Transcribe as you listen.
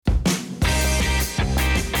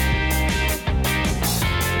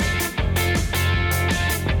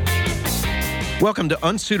Welcome to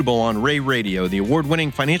Unsuitable on Ray Radio, the award-winning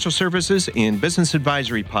financial services and business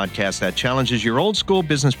advisory podcast that challenges your old-school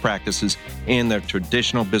business practices and the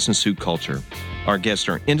traditional business suit culture. Our guests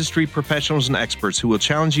are industry professionals and experts who will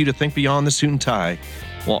challenge you to think beyond the suit and tie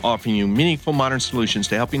while offering you meaningful modern solutions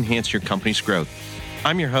to help enhance your company's growth.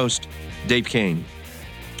 I'm your host, Dave Kane.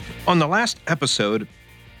 On the last episode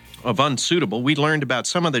of Unsuitable, we learned about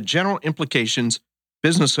some of the general implications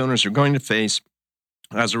business owners are going to face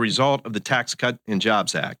as a result of the Tax Cut and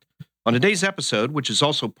Jobs Act. On today's episode, which is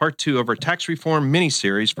also part 2 of our tax reform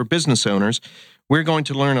mini-series for business owners, we're going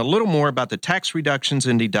to learn a little more about the tax reductions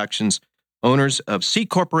and deductions owners of C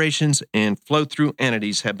corporations and flow-through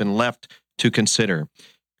entities have been left to consider.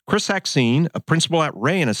 Chris Axine, a principal at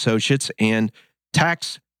Ray & Associates and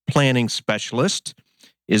tax planning specialist,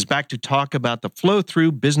 is back to talk about the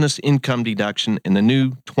flow-through business income deduction and the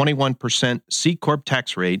new 21% C Corp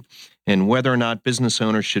tax rate and whether or not business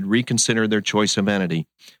owners should reconsider their choice of entity.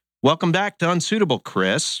 Welcome back to Unsuitable,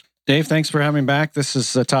 Chris. Dave, thanks for having me back. This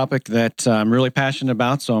is a topic that I'm really passionate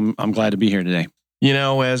about, so I'm glad to be here today. You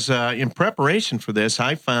know, as in preparation for this,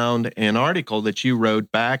 I found an article that you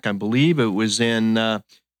wrote back, I believe it was in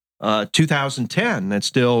 2010, that's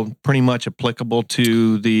still pretty much applicable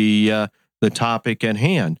to the topic at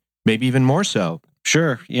hand, maybe even more so.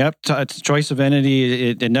 Sure. Yep. Choice of entity,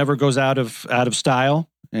 it never goes out of style.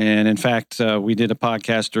 And in fact, we did a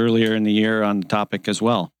podcast earlier in the year on the topic as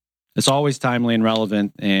well. It's always timely and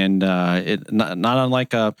relevant, and not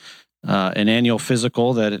unlike an annual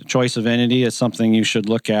physical, that a choice of entity is something you should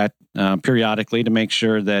look at periodically to make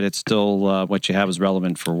sure that it's still what you have is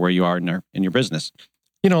relevant for where you are in your business.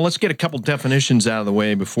 You know, let's get a couple definitions out of the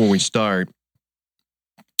way before we start.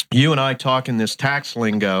 You and I talk in this tax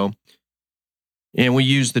lingo, and we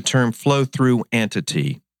use the term flow-through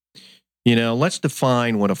entity. You know, let's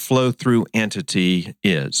define what a flow-through entity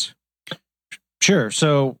is. Sure.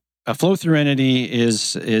 So a flow-through entity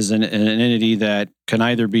is an entity that can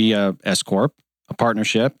either be a S Corp, a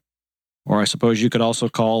partnership, or I suppose you could also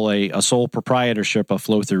call a sole proprietorship a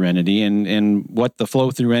flow-through entity. And what the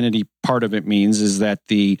flow-through entity part of it means is that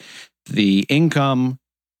the income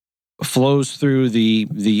flows through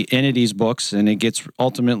the entity's books, and it gets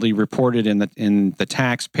ultimately reported in the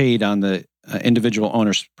tax paid on the individual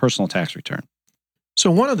owner's personal tax return. So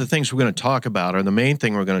one of the things we're going to talk about, or the main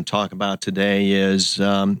thing we're going to talk about today, is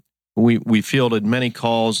we fielded many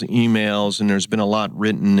calls, emails, and there's been a lot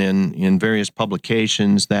written in various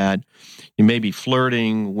publications that you may be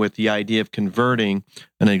flirting with the idea of converting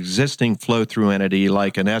an existing flow-through entity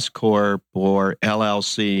like an S Corp or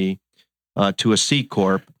LLC to a C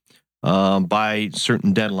Corp by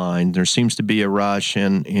certain deadline. There seems to be a rush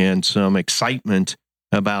and some excitement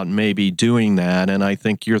about maybe doing that, and I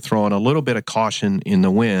think you're throwing a little bit of caution in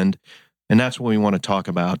the wind, and that's what we want to talk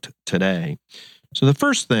about today. So the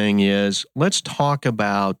first thing is, let's talk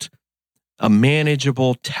about a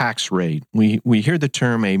manageable tax rate. We hear the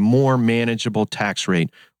term a more manageable tax rate.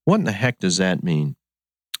 What in the heck does that mean?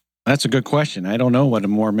 That's a good question. I don't know what a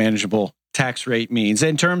more manageable tax rate means.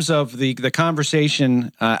 In terms of the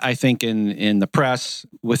conversation, I think in the press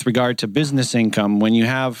with regard to business income, when you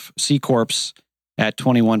have C Corps at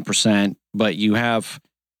 21%, but you have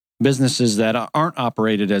businesses that aren't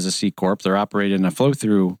operated as a C Corp, they're operated in a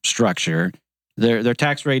flow-through structure, their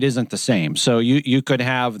tax rate isn't the same. So you could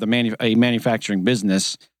have a manufacturing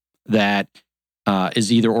business that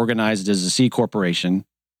is either organized as a C corporation,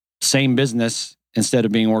 same business, instead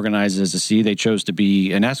of being organized as a C, they chose to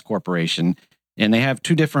be an S corporation, and they have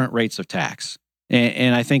two different rates of tax.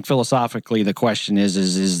 And I think philosophically, the question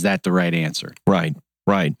is that the right answer? Right.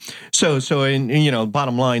 Right. So,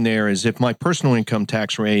 bottom line there is, if my personal income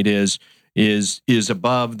tax rate is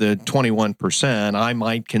above the 21%, I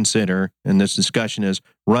might consider, and this discussion is,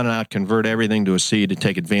 convert everything to a C to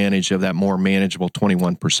take advantage of that more manageable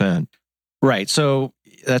 21%. Right. So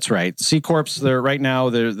that's right. C Corps, they're right now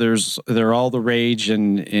they're all the rage,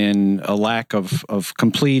 and in a lack of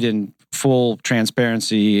complete and full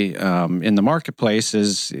transparency in the marketplace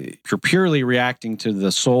is you're purely reacting to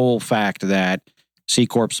the sole fact that C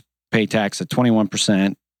Corps pay tax at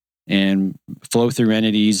 21%, and flow-through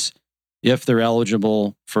entities, if they're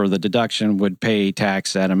eligible for the deduction, would pay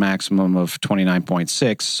tax at a maximum of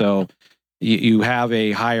 29.6. So you have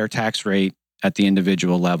a higher tax rate at the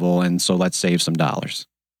individual level, and so let's save some dollars.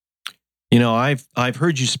 You know, I've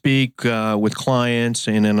heard you speak with clients,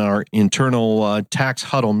 and in our internal tax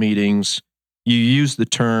huddle meetings, you use the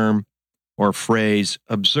term or phrase,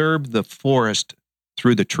 observe the forest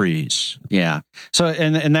through the trees. Yeah. So,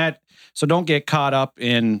 and that So don't get caught up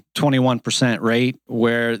in 21% rate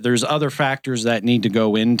where there's other factors that need to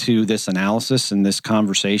go into this analysis and this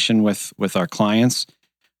conversation with our clients.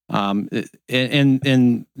 And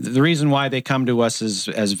the reason why they come to us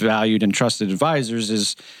as valued and trusted advisors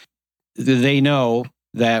is they know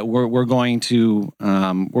that we're going to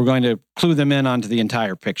clue them in onto the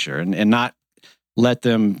entire picture and not let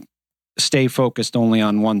them stay focused only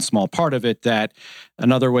on one small part of it. That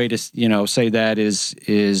another way to say that is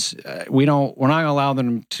we're not going to allow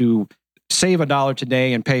them to save $1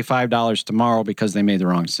 today and pay $5 tomorrow because they made the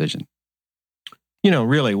wrong decision.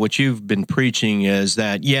 Really what you've been preaching is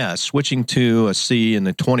that, switching to a C in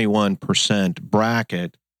the 21%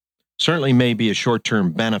 bracket certainly may be a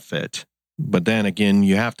short-term benefit, but then again,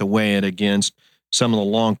 you have to weigh it against some of the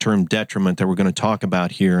long-term detriment that we're going to talk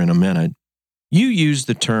about here in a minute. You use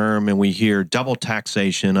the term, and we hear double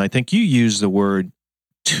taxation. I think you use the word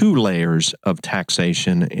 2 layers of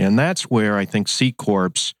taxation, and that's where I think C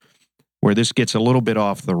Corps, where this gets a little bit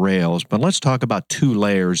off the rails. But let's talk about 2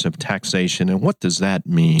 layers of taxation, and what does that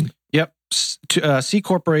mean? Yep. C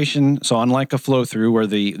corporation, so unlike a flow-through where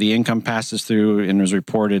the income passes through and is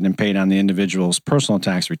reported and paid on the individual's personal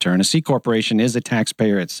tax return, a C corporation is a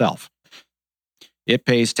taxpayer itself. It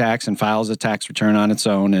pays tax and files a tax return on its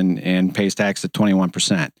own and pays tax at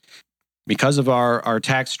 21%. Because of our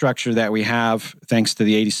tax structure that we have, thanks to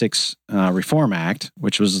the 86 Reform Act,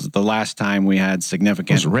 which was the last time we had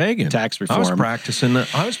significant tax reform.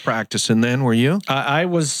 I was practicing then. Were you? I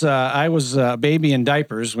was a baby in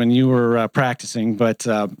diapers when you were practicing, but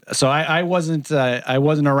so I wasn't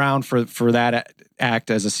around for that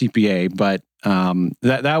act as a CPA, but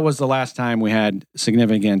that was the last time we had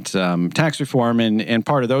significant tax reform, and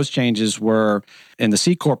part of those changes were in the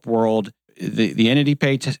C Corp world. The entity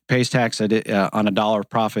pays tax on $1 of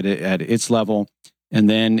profit at its level, and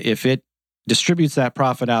then if it distributes that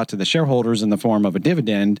profit out to the shareholders in the form of a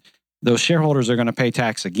dividend, those shareholders are going to pay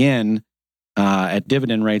tax again at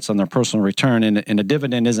dividend rates on their personal return, and a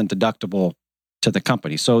dividend isn't deductible to the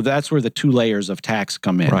company. So that's where the 2 layers of tax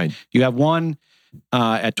come in. Right. You have one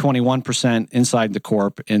at 21% inside the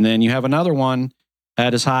corp, and then you have another one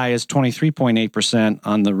at as high as 23.8%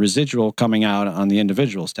 on the residual coming out on the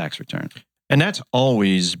individual's tax return. And that's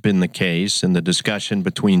always been the case in the discussion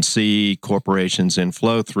between C corporations and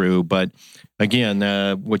flow-through. But again,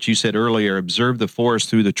 what you said earlier, observe the forest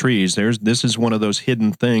through the trees. This is one of those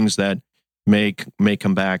hidden things that may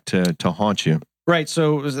come back to haunt you. Right.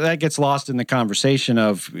 So that gets lost in the conversation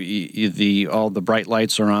of all the bright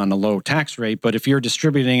lights are on a low tax rate. But if you're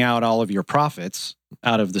distributing out all of your profits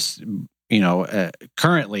out of this,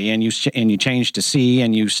 currently, and you change to C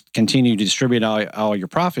and you continue to distribute all your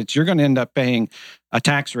profits, you're going to end up paying a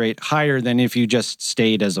tax rate higher than if you just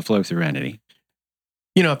stayed as a flow-through entity.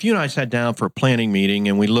 If you and I sat down for a planning meeting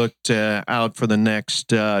and we looked out for the next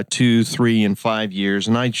 2, 3, and 5 years,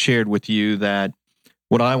 and I shared with you that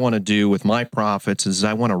what I want to do with my profits is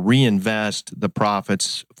I want to reinvest the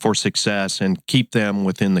profits for success and keep them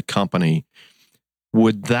within the company.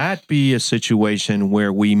 Would that be a situation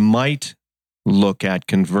where we might look at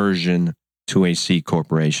conversion to a C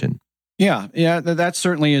corporation? Yeah, that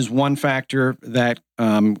certainly is one factor that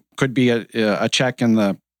could be a check in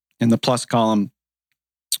the plus column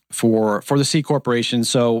for the C corporation.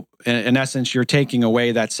 So in essence, you're taking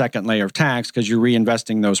away that second layer of tax because you're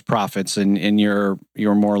reinvesting those profits and you're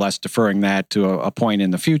more or less deferring that to a point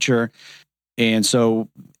in the future. And so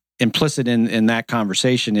implicit in that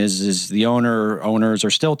conversation is the owners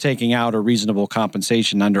are still taking out a reasonable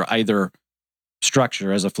compensation under either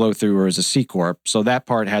structure as a flow through or as a C corp. So that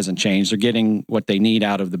part hasn't changed. They're getting what they need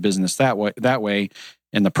out of the business that way,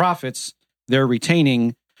 and the profits they're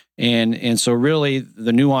retaining. And so really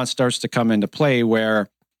the nuance starts to come into play where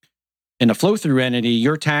in a flow through entity,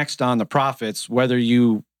 you're taxed on the profits whether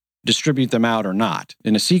you distribute them out or not.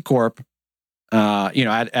 In a C corp,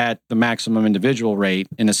 at the maximum individual rate.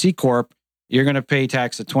 In a C corp, you're going to pay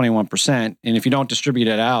tax at 21%, and if you don't distribute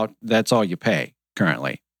it out, that's all you pay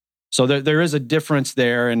currently. So there is a difference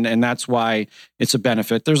there, and that's why it's a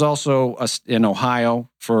benefit. There's also in Ohio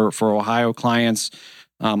for Ohio clients,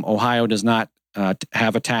 Ohio does not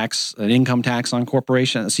have an income tax on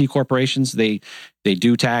C corporations. They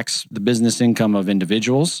do tax the business income of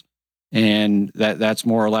individuals, and that's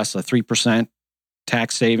more or less a 3%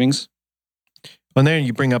 tax savings. And there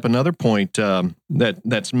you bring up another point has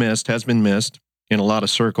been missed in a lot of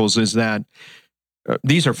circles, is that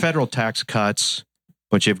these are federal tax cuts,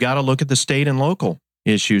 but you've got to look at the state and local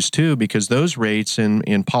issues too, because those rates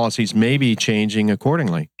and policies may be changing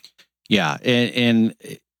accordingly. Yeah, and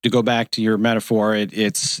to go back to your metaphor,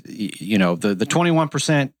 it's the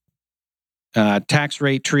 21% Tax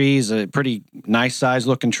rate tree is a pretty nice size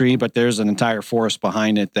looking tree, but there's an entire forest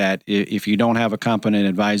behind it that if you don't have a competent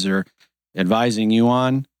advisor advising you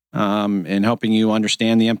on and helping you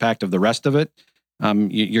understand the impact of the rest of it,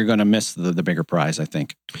 you're going to miss the bigger prize, I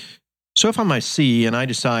think. So if I'm a C and I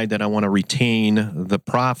decide that I want to retain the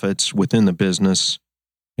profits within the business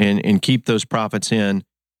and keep those profits in,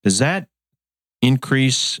 does that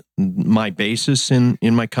increase my basis in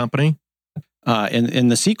my company? In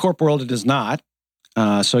the C Corp world, it does not.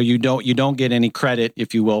 So you don't get any credit,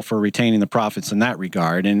 if you will, for retaining the profits in that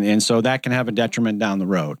regard, and so that can have a detriment down the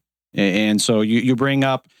road. And so you bring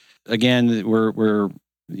up again, your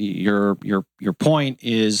point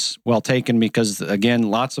is well taken, because again,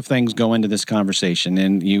 lots of things go into this conversation,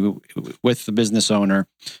 and you with the business owner,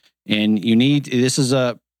 and you need this is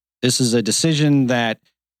a decision that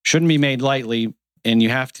shouldn't be made lightly. And you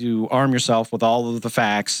have to arm yourself with all of the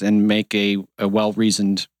facts and make a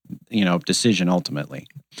well-reasoned, decision ultimately.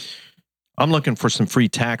 I'm looking for some free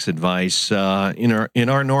tax advice. In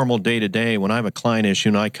our normal day-to-day, when I have a client issue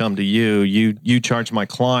and I come to you charge my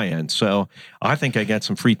client. So I think I got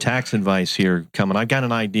some free tax advice here coming. I've got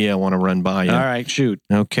an idea I want to run by you. All right, shoot.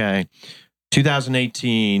 Okay.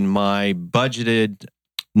 2018, my budgeted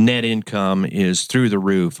net income is through the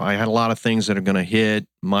roof. I had a lot of things that are going to hit.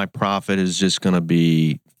 My profit is just going to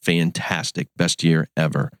be fantastic. Best year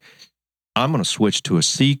ever. I'm going to switch to a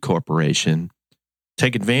C corporation,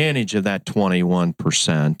 take advantage of that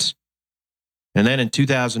 21%. And then in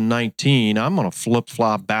 2019, I'm going to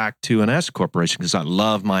flip-flop back to an S corporation because I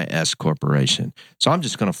love my S corporation. So I'm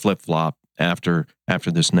just going to flip-flop after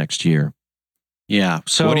this next year. Yeah.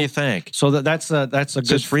 So what do you think? So that's a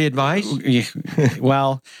good. Is free advice?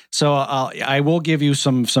 Well, so I will give you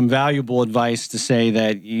some valuable advice to say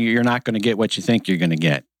that you're not going to get what you think you're going to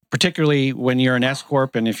get. Particularly when you're an S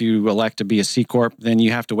corp, and if you elect to be a C corp, then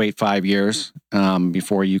you have to wait 5 years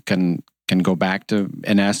before you can go back to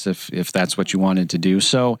an S if that's what you wanted to do.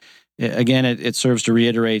 So again, it serves to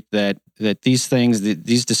reiterate that these things,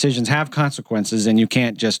 these decisions have consequences, and you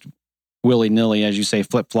can't just willy-nilly, as you say,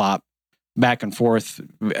 flip-flop back and forth,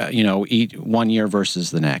 eat 1 year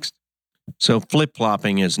versus the next. So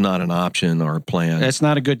flip-flopping is not an option or a plan. It's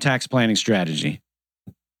not a good tax planning strategy.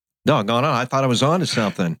 Doggone it, I thought I was onto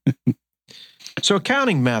something. So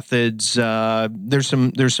accounting methods, there's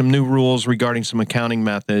some new rules regarding some accounting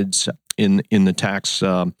methods in the tax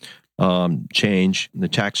change, the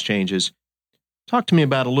tax changes. Talk to me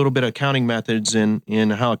about a little bit of accounting methods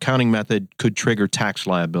and how accounting method could trigger tax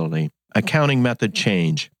liability. Accounting method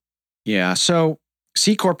change. Yeah, so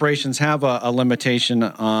C corporations have a limitation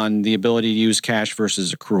on the ability to use cash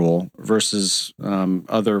versus accrual versus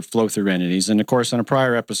other flow-through entities. And of course, on a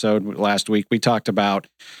prior episode last week, we talked about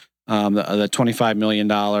the $25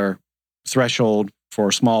 million threshold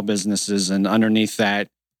for small businesses. And underneath that,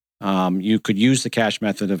 you could use the cash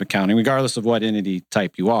method of accounting, regardless of what entity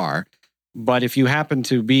type you are. But if you happen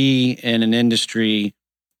to be in an industry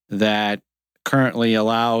that currently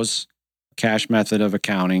allows cash method of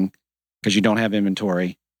accounting, because you don't have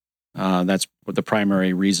inventory. That's the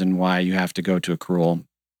primary reason why you have to go to accrual.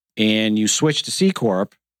 And you switch to C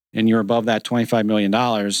Corp and you're above that $25 million.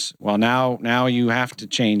 Well, now you have to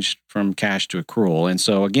change from cash to accrual. And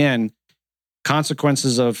so again,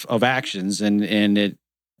 consequences of actions and it,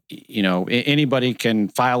 anybody can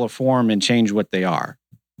file a form and change what they are.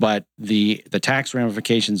 But the tax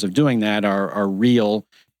ramifications of doing that are real.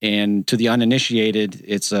 And to the uninitiated,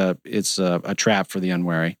 it's a trap for the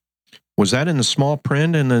unwary. Was that in the small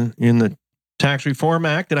print in the Tax Reform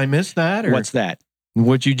Act? Did I miss that? Or what's that?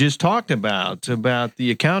 What you just talked about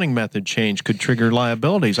the accounting method change could trigger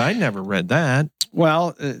liabilities. I never read that.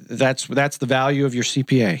 Well, that's the value of your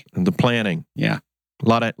CPA. And the planning. Yeah,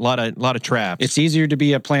 a lot of traps. It's easier to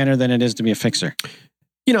be a planner than it is to be a fixer.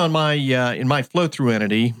 In my flow-through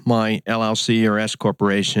entity, my LLC or S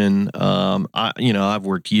corporation, I've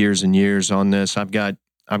worked years and years on this. I've got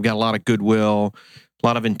a lot of goodwill, a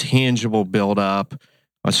lot of intangible buildup.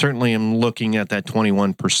 I certainly am looking at that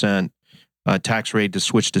 21% tax rate to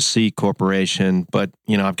switch to C corporation, but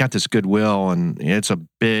I've got this goodwill, and it's a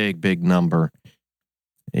big, big number.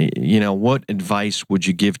 What advice would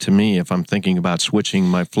you give to me if I'm thinking about switching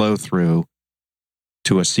my flow-through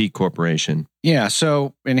to a C corporation? Yeah,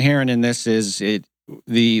 so inherent in this is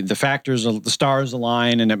the factors, the stars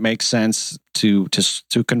align, and it makes sense to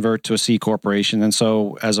convert to a C corporation. And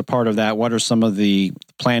so as a part of that, what are some of the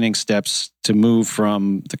planning steps to move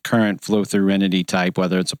from the current flow-through entity type,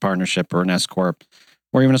 whether it's a partnership or an S corp,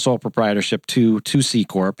 or even a sole proprietorship, to C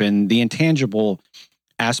corp? And the intangible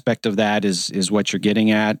aspect of that is what you're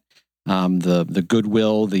getting at. the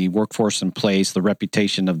goodwill, the workforce in place, the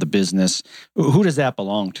reputation of the business. Who does that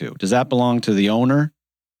belong to? Does that belong to the owner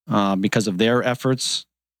because of their efforts?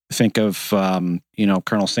 Think of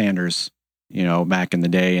Colonel Sanders, back in the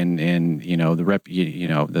day, and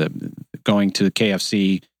the going to the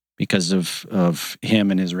KFC because of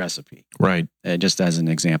him and his recipe, right? Just as an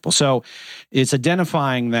example. So it's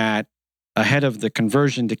identifying that ahead of the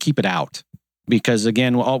conversion to keep it out. Because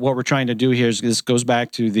again, what we're trying to do here is this goes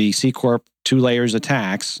back to the C Corp 2 layers of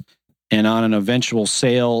tax, and on an eventual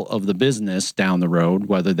sale of the business down the road,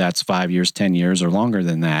 whether that's 5 years, 10 years, or longer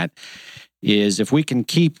than that, is if we can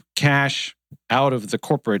keep cash out of the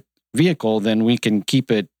corporate vehicle, then we can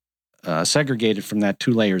keep it segregated from that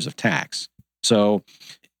 2 layers of tax. So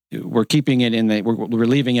we're keeping it we're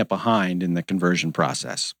leaving it behind in the conversion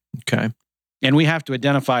process. Okay. And we have to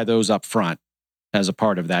identify those up front as a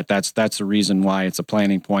part of that. That's the reason why it's a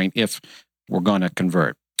planning point if we're going to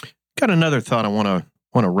convert. Got another thought I want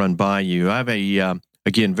to run by you. I have a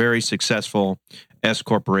again very successful S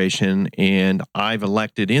corporation, and I've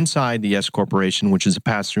elected inside the S corporation, which is a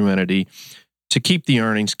pass-through entity, to keep the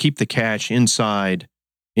earnings, keep the cash inside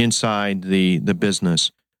the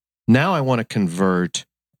business. Now I want to convert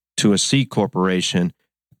to a C corporation.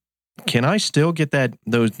 Can I still get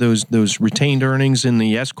those retained earnings in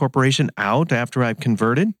the S corporation out after I've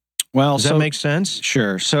converted? Well, does that make sense?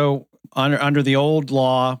 Sure. So under the old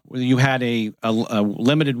law, you had a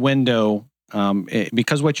limited window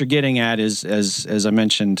because what you're getting at is, as I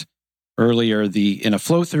mentioned earlier, in a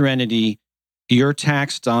flow-through entity, you're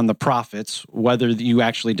taxed on the profits whether you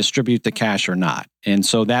actually distribute the cash or not, and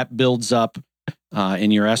so that builds up in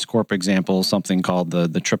your S corp example something called the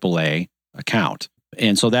AAA account.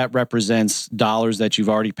 And so that represents dollars that you've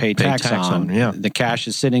already paid tax on. Yeah. The cash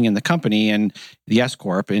is sitting in the company and the S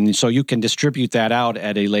corp, and so you can distribute that out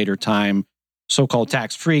at a later time, so-called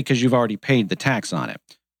tax-free, because you've already paid the tax on it.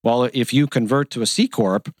 Well, if you convert to a C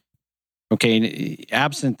corp, okay,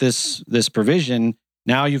 absent this provision,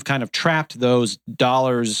 now you've kind of trapped those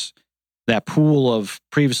dollars, that pool of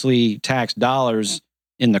previously taxed dollars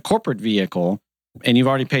in the corporate vehicle, and you've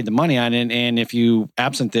already paid the money on it. And if you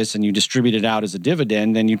absent this and you distribute it out as a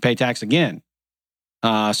dividend, then you pay tax again.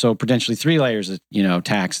 So potentially 3 layers of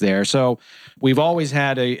tax there. So we've always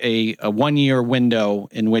had a 1-year window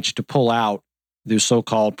in which to pull out those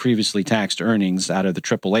so-called previously taxed earnings out of the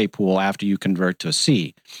AAA pool after you convert to a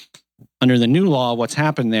C. Under the new law, what's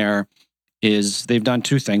happened there is they've done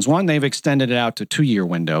 2 things. One, they've extended it out to 2-year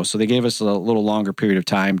window. So they gave us a little longer period of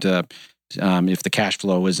time to, if the cash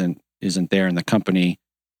flow isn't there in the company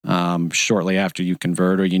shortly after you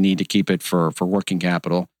convert, or you need to keep it for working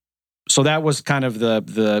capital. So that was kind of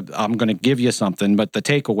the I'm going to give you something, but the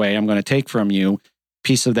takeaway I'm going to take from you,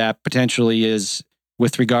 piece of that potentially is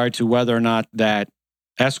with regard to whether or not that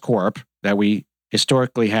S corp that we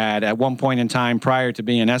historically had at one point in time prior to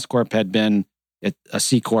being an S corp had been a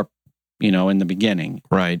C corp, in the beginning.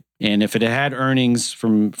 Right. And if it had earnings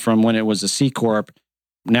from when it was a C corp,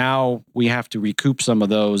 now we have to recoup some of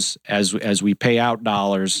those as we pay out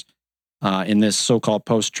dollars in this so-called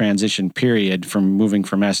post-transition period from moving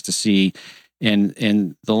from S to C.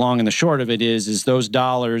 And the long and the short of it is those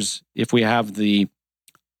dollars, if we have the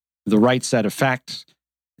right set of facts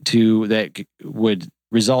that would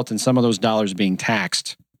result in some of those dollars being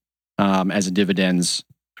taxed as a dividends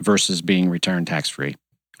versus being returned tax-free.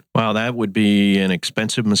 Wow, that would be an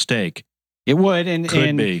expensive mistake. It would,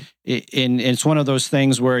 Could be. And it's one of those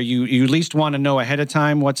things where you at least want to know ahead of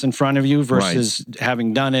time what's in front of you versus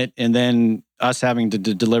having done it and then us having to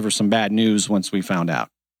deliver some bad news once we found out.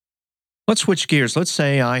 Let's switch gears. Let's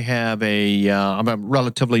say I have I'm a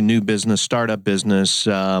relatively new business, startup business,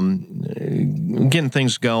 getting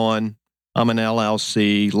things going. I'm an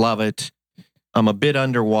LLC, love it. I'm a bit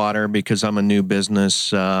underwater because I'm a new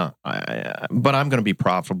business, but I'm going to be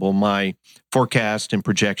profitable. My forecast and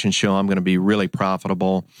projections show I'm going to be really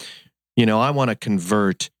profitable. I want to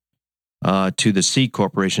convert to the C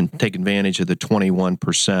corporation, take advantage of the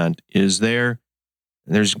 21%.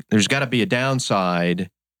 There's got to be a downside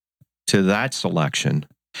to that selection.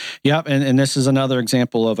 Yep, and this is another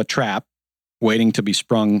example of a trap waiting to be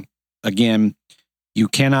sprung. Again, you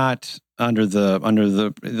cannot under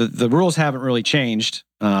the rules haven't really changed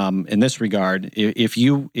in this regard. If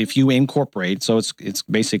you incorporate, so it's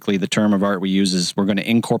basically the term of art we use is we're going to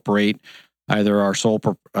incorporate either our sole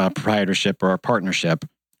proprietorship or our partnership.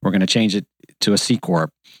 We're going to change it to a C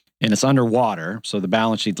corp, and it's underwater, so the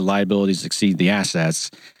balance sheet, the liabilities exceed the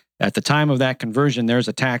assets. At the time of that conversion, there's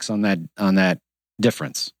a tax on that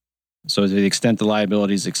difference. So to the extent the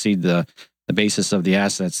liabilities exceed the basis of the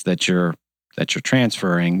assets that you're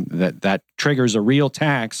transferring, that triggers a real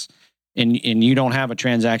tax and you don't have a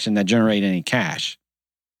transaction that generated any cash.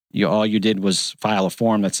 All you did was file a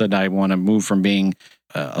form that said, I want to move from being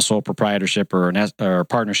a sole proprietorship or a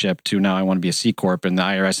partnership to now I want to be a C Corp, and the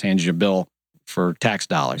IRS hands you a bill for tax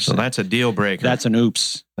dollars. So that's a deal breaker. That's an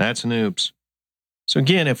oops. That's an oops. So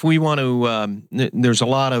again, if we want to, there's a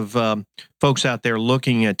lot of folks out there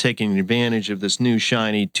looking at taking advantage of this new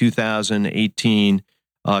shiny 2018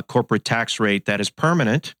 corporate tax rate that is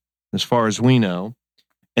permanent, as far as we know.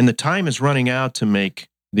 And the time is running out to make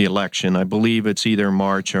the election. I believe it's either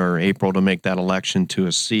March or April to make that election to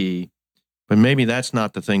a C. But maybe that's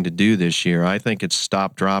not the thing to do this year. I think it's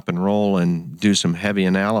stop, drop, and roll and do some heavy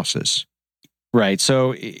analysis. Right.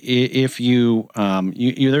 So if you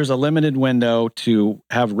there's a limited window to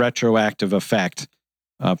have retroactive effect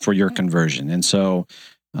for your conversion. And so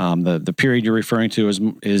the period you're referring to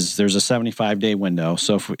is there's a 75-day window.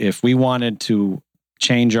 So if we wanted to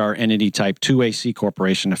change our entity type to a C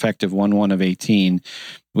corporation effective 1/1/18,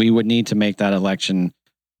 we would need to make that election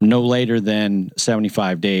no later than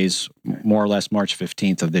 75 days, more or less March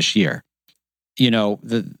 15th of this year.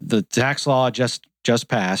 The tax law just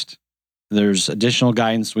passed. There's additional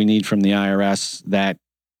guidance we need from the IRS that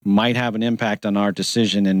might have an impact on our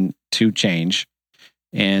decision to change.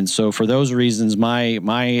 And so for those reasons, my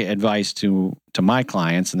advice to my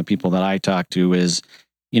clients and the people that I talk to is,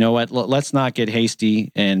 you know what, let's not get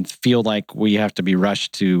hasty and feel like we have to be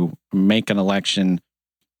rushed to make an election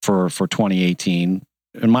for 2018.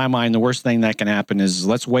 In my mind, the worst thing that can happen is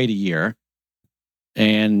let's wait a year.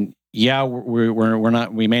 And yeah, we're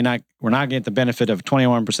not going to get the benefit of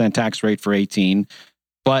 21% tax rate for 18,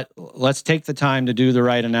 but let's take the time to do the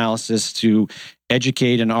right analysis to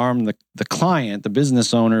educate and arm the client, the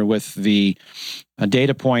business owner, with the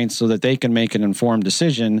data points so that they can make an informed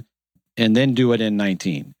decision, and then do it in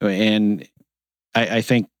 19. And I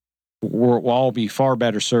think we'll all be far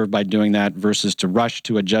better served by doing that versus to rush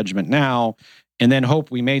to a judgment now and then hope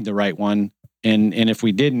we made the right one. And if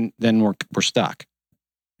we didn't, then we're stuck.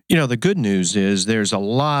 The good news is there's a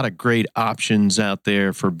lot of great options out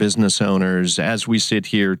there for business owners as we sit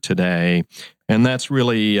here today. And that's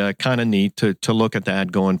really kind of neat to look at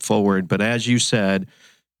that going forward. But as you said,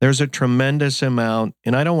 there's a tremendous amount,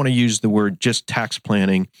 and I don't want to use the word just tax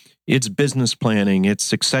planning. It's business planning, it's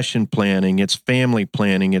succession planning, it's family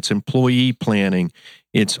planning, it's employee planning.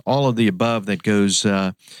 It's all of the above that goes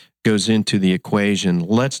into the equation.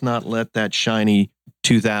 Let's not let that shiny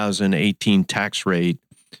 2018 tax rate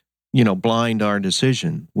blind our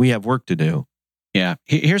decision. We have work to do. Yeah.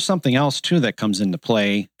 Here's something else, too, that comes into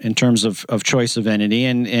play in terms of choice of entity.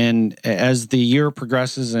 And as the year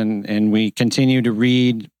progresses and we continue to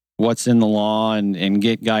read what's in the law and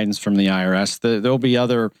get guidance from the IRS, there'll be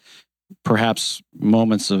other perhaps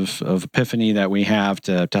moments of epiphany that we have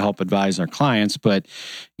to help advise our clients. But,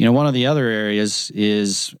 one of the other areas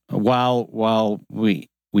is while we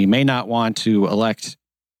may not want to elect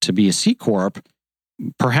to be a C Corp,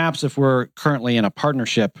 perhaps if we're currently in a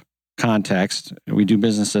partnership context, we do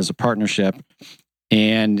business as a partnership,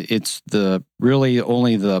 and it's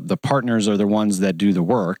only the partners are the ones that do the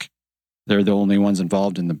work. They're the only ones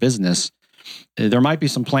involved in the business. There might be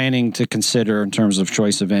some planning to consider in terms of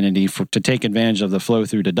choice of entity to take advantage of the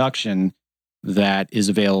flow-through deduction that is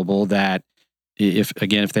available, that if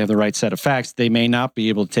they have the right set of facts, they may not be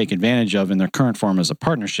able to take advantage of in their current form as a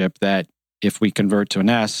partnership, that if we convert to an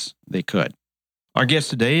S, they could. Our guest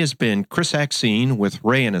today has been Chris Axeen with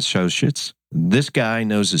Ray & Associates. This guy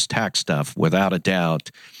knows his tax stuff without a doubt.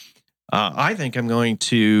 I think I'm going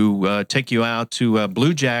to take you out to a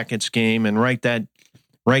Blue Jackets game and write that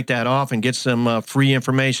off and get some free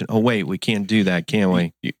information. Oh, wait, we can't do that, can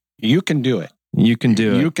we? You can do it. You can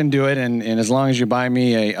do it. You can do it, and as long as you buy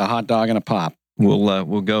me a hot dog and a pop.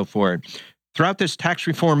 We'll go for it. Throughout this tax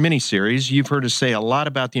reform mini-series, you've heard us say a lot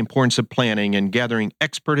about the importance of planning and gathering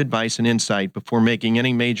expert advice and insight before making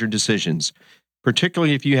any major decisions,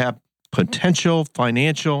 particularly if you have potential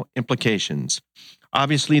financial implications.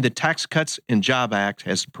 Obviously, the Tax Cuts and Jobs Act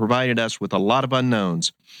has provided us with a lot of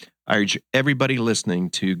unknowns. I urge everybody listening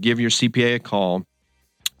to give your CPA a call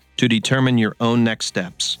to determine your own next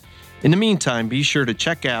steps. In the meantime, be sure to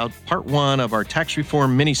check out Part 1 of our Tax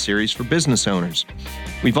Reform mini-series for business owners.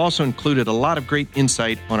 We've also included a lot of great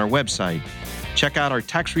insight on our website. Check out our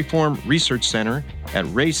Tax Reform Research Center at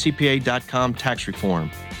raycpa.com Tax Reform.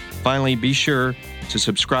 Finally, be sure to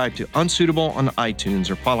subscribe to Unsuitable on iTunes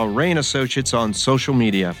or follow Ray & Associates on social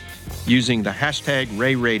media using the hashtag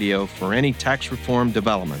RayRadio for any tax reform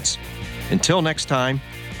developments. Until next time,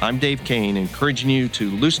 I'm Dave Kane, encouraging you to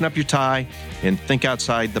loosen up your tie and think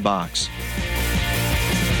outside the box.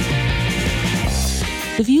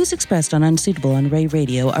 The views expressed on Unsuitable on Ray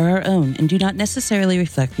Radio are our own and do not necessarily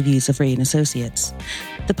reflect the views of Ray & Associates.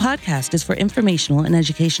 The podcast is for informational and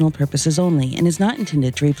educational purposes only and is not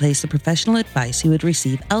intended to replace the professional advice you would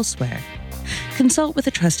receive elsewhere. Consult with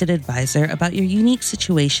a trusted advisor about your unique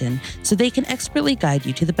situation so they can expertly guide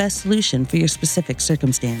you to the best solution for your specific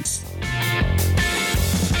circumstance.